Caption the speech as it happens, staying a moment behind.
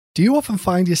Do you often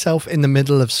find yourself in the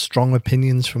middle of strong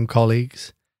opinions from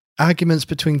colleagues? Arguments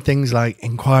between things like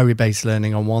inquiry-based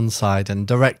learning on one side and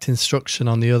direct instruction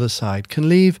on the other side can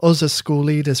leave us as school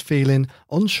leaders feeling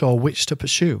unsure which to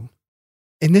pursue.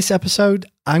 In this episode,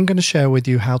 I'm going to share with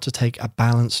you how to take a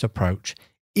balanced approach,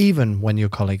 even when your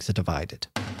colleagues are divided.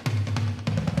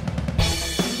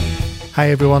 Hi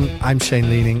everyone, I'm Shane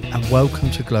Leaning and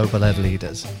welcome to Global Ed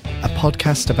Leaders, a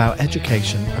podcast about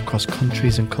education across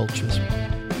countries and cultures.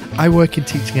 I work in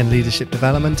teaching and leadership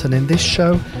development, and in this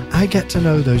show, I get to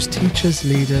know those teachers,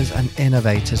 leaders and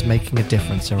innovators making a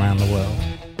difference around the world.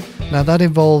 Now that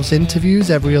involves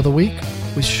interviews every other week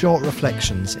with short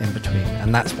reflections in between,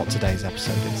 and that's what today's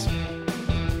episode is.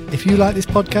 If you like this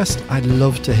podcast, I'd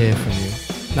love to hear from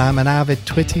you. Now I'm an avid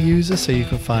Twitter user, so you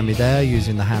can find me there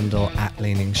using the handle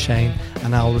 @LeaningShane,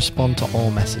 and I'll respond to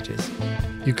all messages.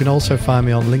 You can also find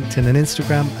me on LinkedIn and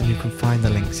Instagram, and you can find the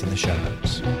links in the show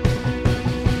notes.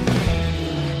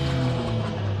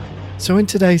 So in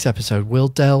today's episode, we'll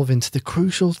delve into the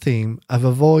crucial theme of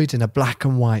avoiding a black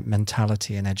and white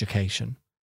mentality in education.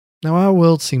 Now, our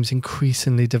world seems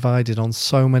increasingly divided on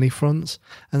so many fronts,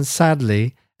 and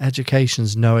sadly,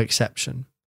 education's no exception.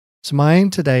 So my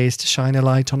aim today is to shine a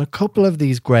light on a couple of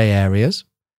these grey areas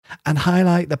and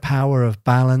highlight the power of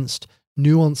balanced,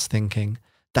 nuanced thinking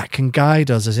that can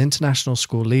guide us as international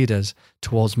school leaders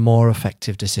towards more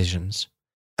effective decisions.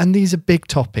 And these are big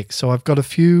topics, so I've got a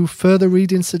few further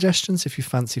reading suggestions if you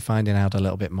fancy finding out a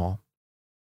little bit more.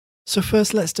 So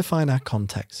first, let's define our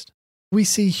context. We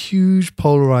see huge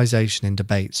polarisation in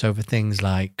debates over things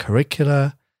like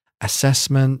curricula,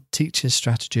 assessment, teaching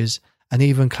strategies, and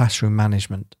even classroom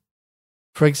management.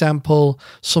 For example,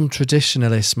 some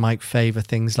traditionalists might favour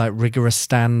things like rigorous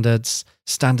standards,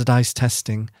 standardised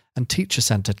testing, and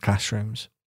teacher-centred classrooms.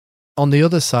 On the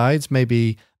other sides,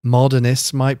 maybe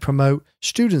modernists might promote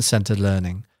student-centred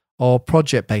learning or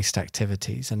project-based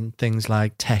activities and things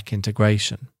like tech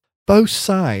integration. Both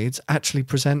sides actually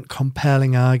present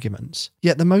compelling arguments,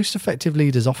 yet the most effective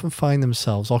leaders often find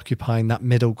themselves occupying that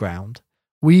middle ground,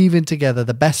 weaving together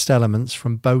the best elements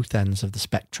from both ends of the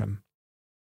spectrum.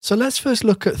 So let's first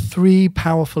look at three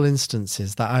powerful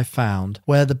instances that I found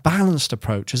where the balanced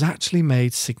approach has actually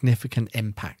made significant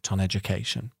impact on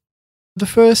education. The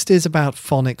first is about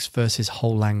phonics versus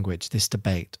whole language, this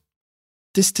debate.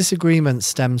 This disagreement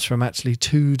stems from actually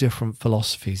two different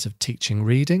philosophies of teaching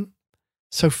reading.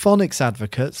 So phonics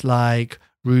advocates like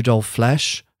Rudolf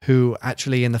Flesch, who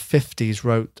actually in the 50s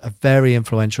wrote a very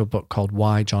influential book called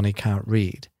Why Johnny Can't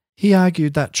Read, he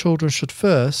argued that children should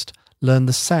first learn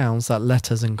the sounds that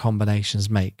letters and combinations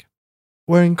make.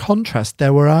 Where in contrast,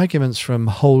 there were arguments from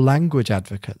whole language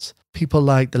advocates, people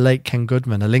like the late Ken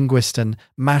Goodman, a linguist and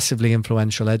massively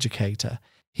influential educator.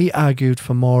 He argued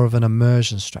for more of an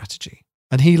immersion strategy,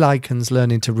 and he likens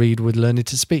learning to read with learning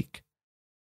to speak.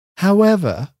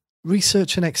 However,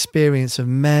 research and experience of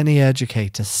many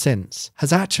educators since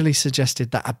has actually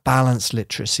suggested that a balanced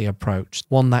literacy approach,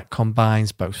 one that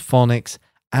combines both phonics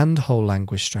and whole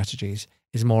language strategies,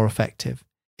 is more effective.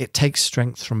 It takes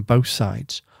strength from both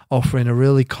sides, offering a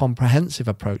really comprehensive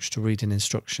approach to reading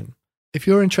instruction. If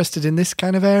you're interested in this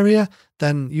kind of area,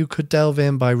 then you could delve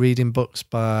in by reading books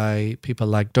by people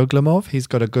like Doug Lemov. He's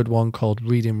got a good one called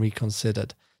Reading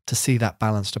Reconsidered to see that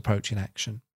balanced approach in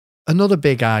action. Another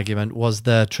big argument was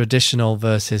the traditional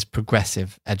versus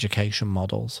progressive education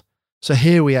models. So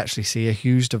here we actually see a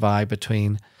huge divide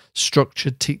between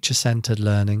structured teacher-centered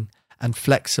learning and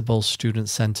flexible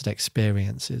student-centered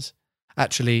experiences.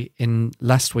 Actually, in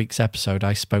last week's episode,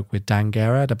 I spoke with Dan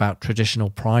Gerard about traditional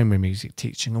primary music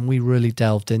teaching, and we really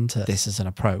delved into this as an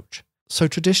approach. So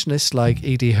traditionalists like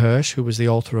E.D. Hirsch, who was the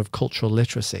author of Cultural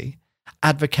Literacy,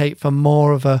 advocate for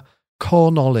more of a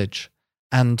core knowledge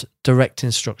and direct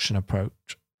instruction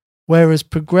approach. Whereas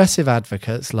progressive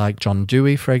advocates like John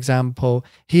Dewey, for example,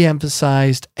 he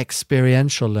emphasised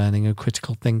experiential learning and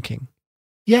critical thinking.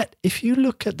 Yet, if you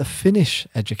look at the Finnish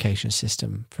education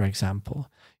system, for example,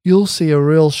 you'll see a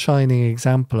real shining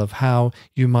example of how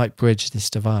you might bridge this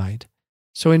divide.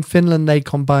 So in Finland, they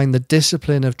combine the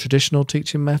discipline of traditional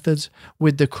teaching methods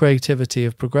with the creativity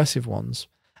of progressive ones,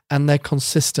 and they're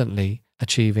consistently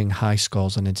achieving high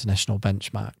scores on international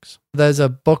benchmarks. There's a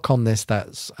book on this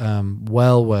that's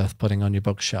well worth putting on your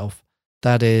bookshelf.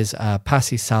 That is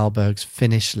Pasi Salberg's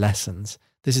Finnish Lessons.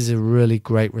 This is a really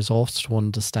great resource to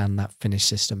understand that Finnish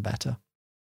system better.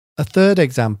 A third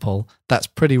example that's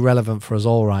pretty relevant for us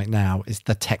all right now is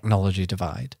the technology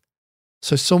divide.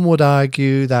 So some would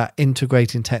argue that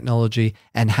integrating technology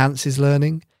enhances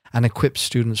learning and equips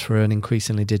students for an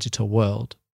increasingly digital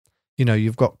world.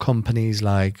 You've got companies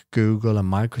like Google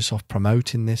and Microsoft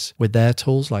promoting this with their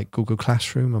tools like Google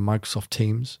Classroom and Microsoft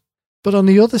Teams. But on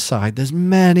the other side, there's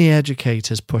many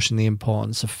educators pushing the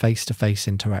importance of face-to-face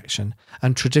interaction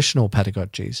and traditional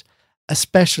pedagogies,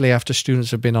 especially after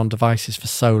students have been on devices for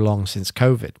so long since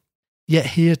COVID. Yet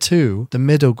here too, the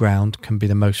middle ground can be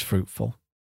the most fruitful.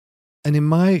 And in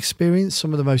my experience,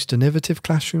 some of the most innovative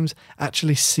classrooms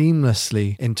actually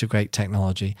seamlessly integrate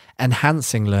technology,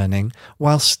 enhancing learning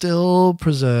while still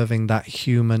preserving that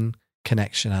human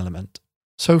connection element.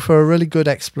 So for a really good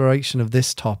exploration of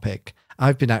this topic,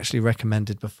 I've been actually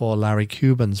recommended before Larry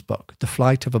Cuban's book, The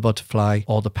Flight of a Butterfly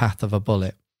or The Path of a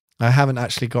Bullet. I haven't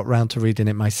actually got round to reading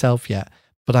it myself yet,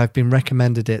 but I've been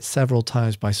recommended it several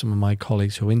times by some of my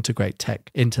colleagues who integrate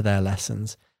tech into their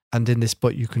lessons. And in this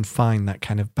book, you can find that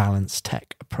kind of balanced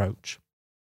tech approach.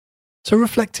 So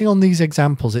reflecting on these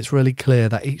examples, it's really clear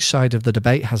that each side of the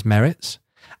debate has merits,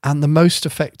 and the most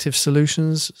effective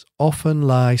solutions often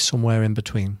lie somewhere in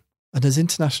between. And as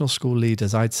international school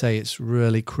leaders, I'd say it's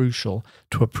really crucial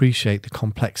to appreciate the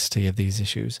complexity of these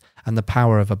issues and the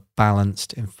power of a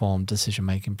balanced, informed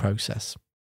decision-making process.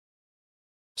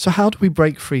 So how do we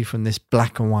break free from this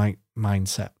black and white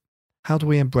mindset? How do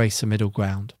we embrace a middle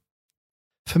ground?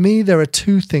 For me, there are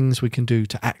two things we can do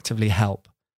to actively help.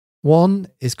 One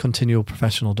is continual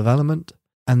professional development,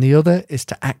 and the other is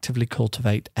to actively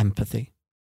cultivate empathy.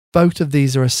 Both of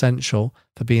these are essential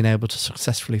for being able to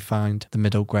successfully find the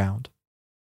middle ground.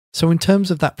 So in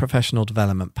terms of that professional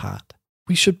development part,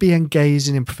 we should be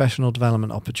engaging in professional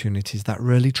development opportunities that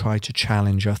really try to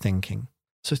challenge your thinking.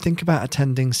 So think about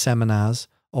attending seminars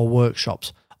or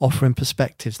workshops offering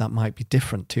perspectives that might be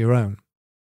different to your own.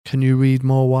 Can you read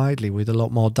more widely with a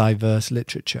lot more diverse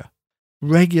literature?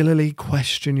 Regularly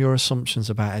question your assumptions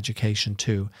about education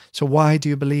too. So why do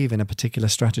you believe in a particular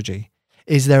strategy?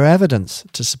 Is there evidence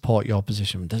to support your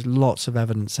position? There's lots of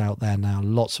evidence out there now,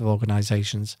 lots of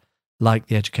organisations like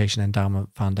the Education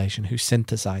Endowment Foundation who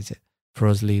synthesize it for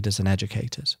us leaders and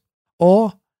educators.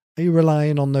 Or are you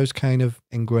relying on those kind of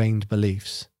ingrained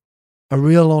beliefs? A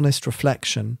real honest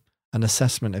reflection and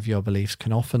assessment of your beliefs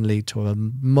can often lead to a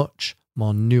much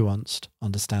more nuanced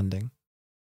understanding.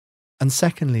 And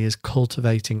secondly is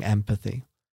cultivating empathy.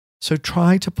 So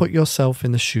try to put yourself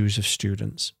in the shoes of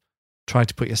students. Try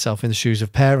to put yourself in the shoes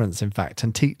of parents, in fact,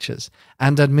 and teachers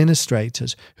and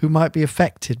administrators who might be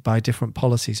affected by different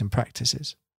policies and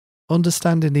practices.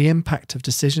 Understanding the impact of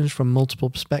decisions from multiple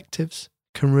perspectives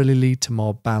can really lead to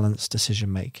more balanced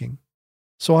decision making.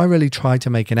 So I really try to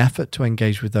make an effort to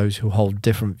engage with those who hold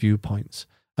different viewpoints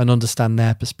and understand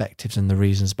their perspectives and the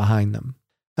reasons behind them.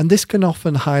 And this can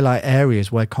often highlight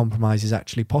areas where compromise is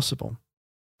actually possible.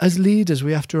 As leaders,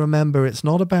 we have to remember it's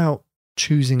not about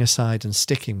choosing a side and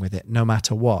sticking with it no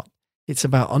matter what. It's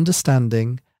about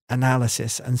understanding,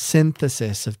 analysis, and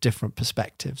synthesis of different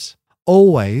perspectives,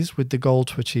 always with the goal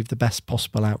to achieve the best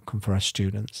possible outcome for our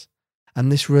students. And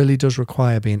this really does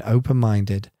require being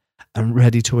open-minded and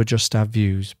ready to adjust our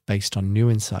views based on new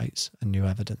insights and new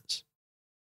evidence.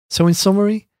 So in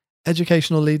summary,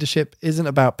 educational leadership isn't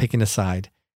about picking a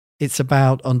side. It's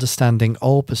about understanding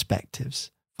all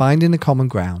perspectives, finding a common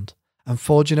ground, and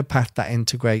forging a path that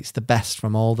integrates the best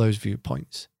from all those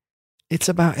viewpoints. It's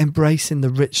about embracing the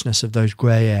richness of those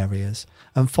grey areas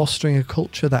and fostering a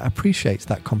culture that appreciates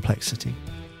that complexity.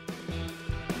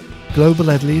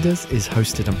 Global Ed Leaders is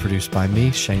hosted and produced by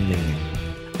me, Shane Leaning.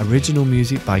 Original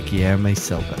music by Guilherme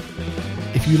Silva.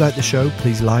 If you like the show,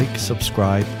 please like,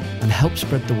 subscribe, and help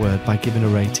spread the word by giving a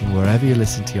rating wherever you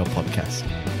listen to your podcast.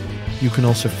 You can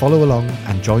also follow along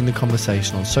and join the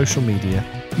conversation on social media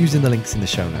using the links in the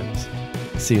show notes.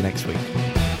 See you next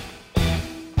week.